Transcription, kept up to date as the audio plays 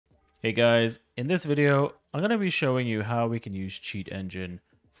Hey guys, in this video, I'm going to be showing you how we can use Cheat Engine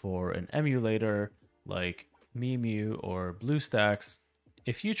for an emulator like Memu or Bluestacks.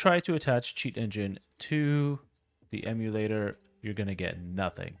 If you try to attach Cheat Engine to the emulator, you're going to get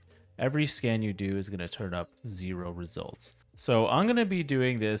nothing. Every scan you do is going to turn up 0 results. So I'm going to be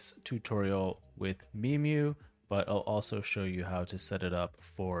doing this tutorial with Memu, but I'll also show you how to set it up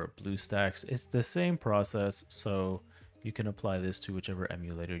for Bluestacks. It's the same process, so you can apply this to whichever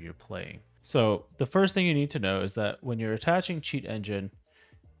emulator you're playing. So the first thing you need to know is that when you're attaching Cheat Engine,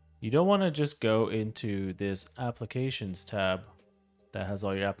 you don't want to just go into this Applications tab that has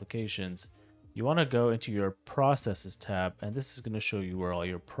all your applications. You want to go into your Processes tab, and this is going to show you where all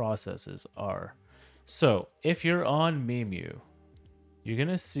your processes are. So if you're on Memu, you're going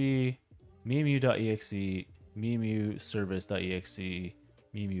to see memu.exe, memu service.exe,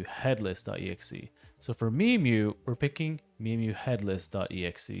 memu headless.exe. So for Memu, we're picking memu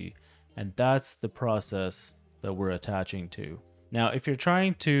headless.exe, and that's the process that we're attaching to. Now, if you're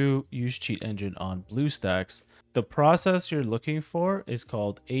trying to use Cheat Engine on Bluestacks, the process you're looking for is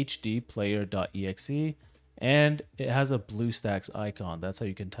called hdplayer.exe, and it has a Bluestacks icon. That's how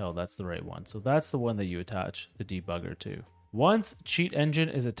you can tell that's the right one. So that's the one that you attach the debugger to. Once Cheat Engine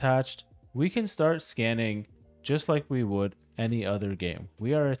is attached, we can start scanning just like we would any other game.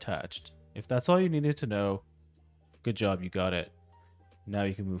 We are attached. If that's all you needed to know, good job, you got it. Now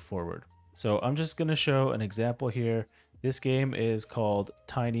you can move forward. So I'm just going to show an example here. This game is called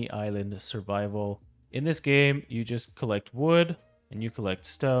Tiny Island Survival. In this game, you just collect wood and you collect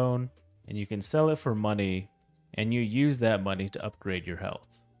stone and you can sell it for money and you use that money to upgrade your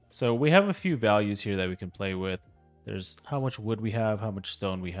health. So we have a few values here that we can play with. There's how much wood we have, how much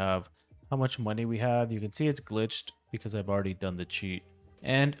stone we have, how much money we have. You can see it's glitched because I've already done the cheat.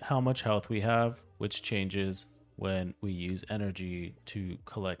 And how much health we have, which changes when we use energy to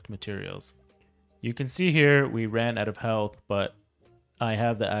collect materials. You can see here we ran out of health, but I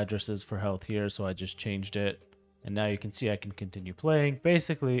have the addresses for health here, so I just changed it. And now you can see I can continue playing.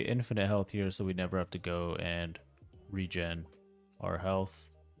 Basically infinite health here, so we never have to go and regen our health.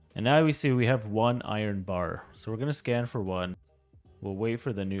 And now we see we have 1 iron bar. So we're going to scan for 1. We'll wait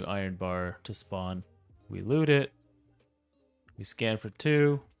for the new iron bar to spawn. We loot it. We scan for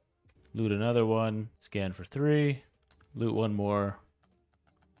 2, loot another one, scan for 3, loot 1 more,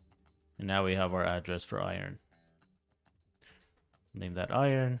 and now we have our address for iron. Name that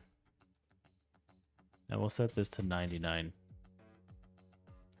iron, and we'll set this to 99.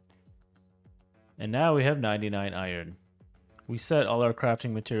 And now we have 99 iron. We set all our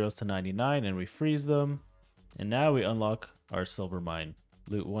crafting materials to 99 and we freeze them, and now we unlock our silver mine.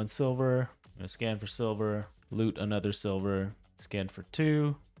 Loot 1 silver, I'm gonna scan for silver, loot another silver, scan for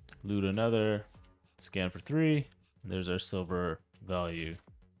 2, loot another, scan for 3, and there's our silver value.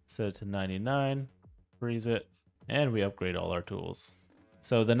 Set it to 99, freeze it, and we upgrade all our tools.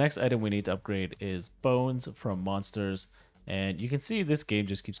 So the next item we need to upgrade is bones from monsters, and you can see this game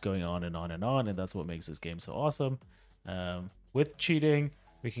just keeps going on and on and on, and that's what makes this game so awesome. With cheating,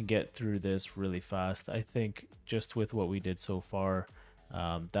 we can get through this really fast. I think just with what we did so far,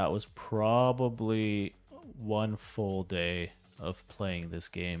 that was probably 1 full day of playing this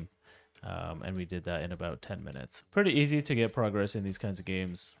game, and we did that in about 10 minutes. Pretty easy to get progress in these kinds of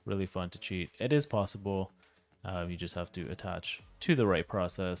games, really fun to cheat. It is possible, you just have to attach to the right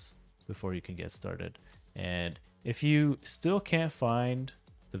process before you can get started. And if you still can't find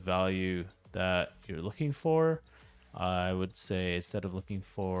the value that you're looking for, I would say instead of looking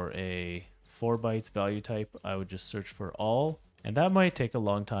for a 4 bytes value type, I would just search for all, and that might take a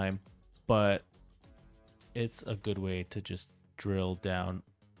long time, but it's a good way to just drill down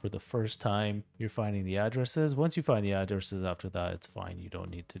for the first time you're finding the addresses. Once you find the addresses after that, it's fine. You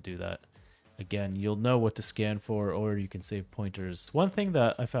don't need to do that again. You'll know what to scan for, or you can save pointers. One thing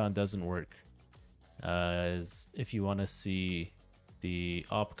that I found doesn't work is if you want to see the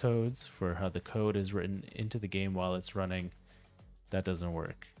opcodes for how the code is written into the game while it's running, that doesn't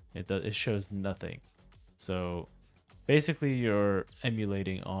work. It shows nothing. So basically you're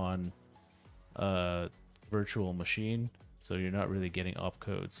emulating on a virtual machine, so you're not really getting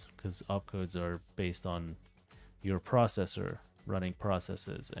opcodes, because opcodes are based on your processor running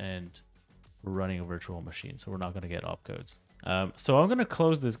processes, and we're running a virtual machine, so we're not going to get opcodes. So I'm going to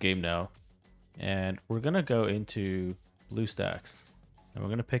close this game now, and we're going to go into Bluestacks, and we're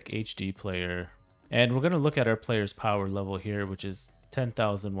going to pick HD player, and we're going to look at our player's power level here, which is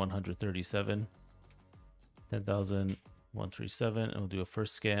 10,137. 10,137, and we'll do a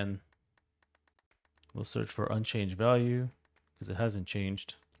first scan. We'll search for unchanged value because it hasn't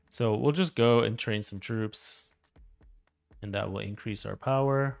changed. So we'll just go and train some troops, and that will increase our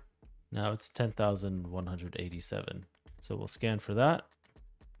power. Now it's 10,187. So we'll scan for that.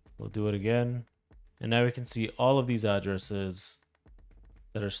 We'll do it again. And now we can see all of these addresses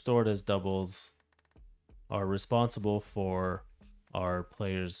that are stored as doubles are responsible for our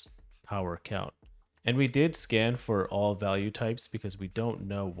player's power count. And we did scan for all value types because we don't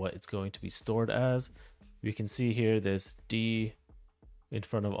know what it's going to be stored as. We can see here this D in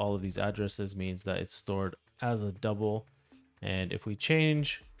front of all of these addresses means that it's stored as a double. And if we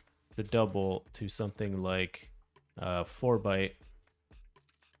change the double to something like 4 byte,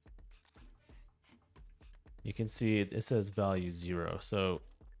 you can see it says value 0. So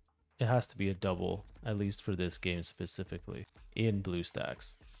it has to be a double, at least for this game specifically, in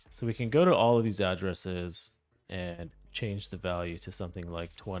BlueStacks. So we can go to all of these addresses and change the value to something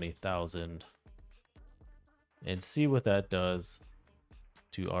like 20,000 and see what that does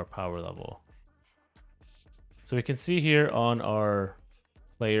to our power level. So we can see here on our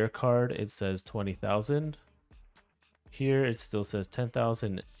player card, it says 20,000. Here it still says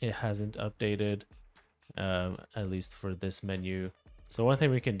 10,000. It hasn't updated, at least for this menu. So one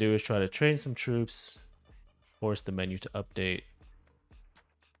thing we can do is try to train some troops, force the menu to update.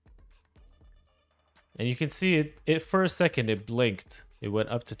 And you can see it for a second, it blinked. It went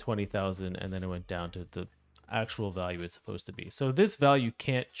up to 20,000 and then it went down to the actual value it's supposed to be. So this value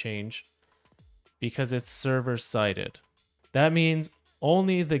can't change because it's server sided. That means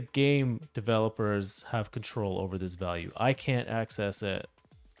only the game developers have control over this value. I can't access it.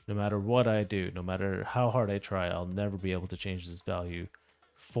 No matter what I do, no matter how hard I try, I'll never be able to change this value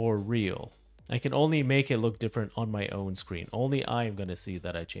for real. I can only make it look different on my own screen. Only I'm going to see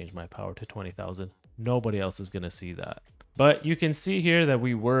that I changed my power to 20,000. Nobody else is going to see that. But you can see here that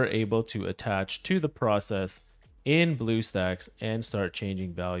we were able to attach to the process in BlueStacks and start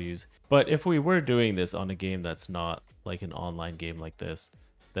changing values. But if we were doing this on a game that's not like an online game like this,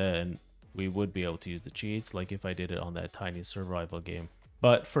 then we would be able to use the cheats, like if I did it on that tiny survival game.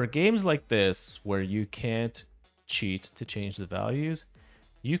 But for games like this, where you can't cheat to change the values,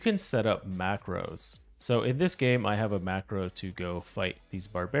 you can set up macros. So in this game, I have a macro to go fight these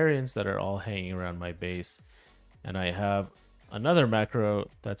barbarians that are all hanging around my base. And I have another macro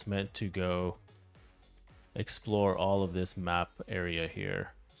that's meant to go explore all of this map area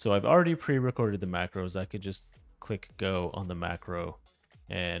here. So I've already pre-recorded the macros. I could just click go on the macro,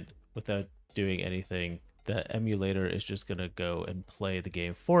 and without doing anything, the emulator is just gonna go and play the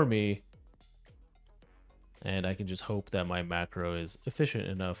game for me. And I can just hope that my macro is efficient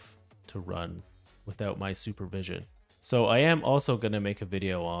enough to run without my supervision. So I am also gonna make a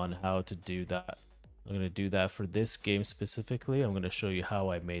video on how to do that. I'm gonna do that for this game specifically. I'm gonna show you how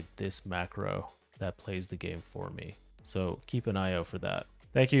I made this macro that plays the game for me. So keep an eye out for that.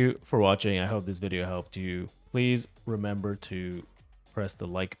 Thank you for watching. I hope this video helped you. Please remember to press the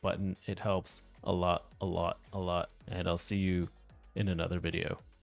like button. It helps a lot. And I'll see you in another video.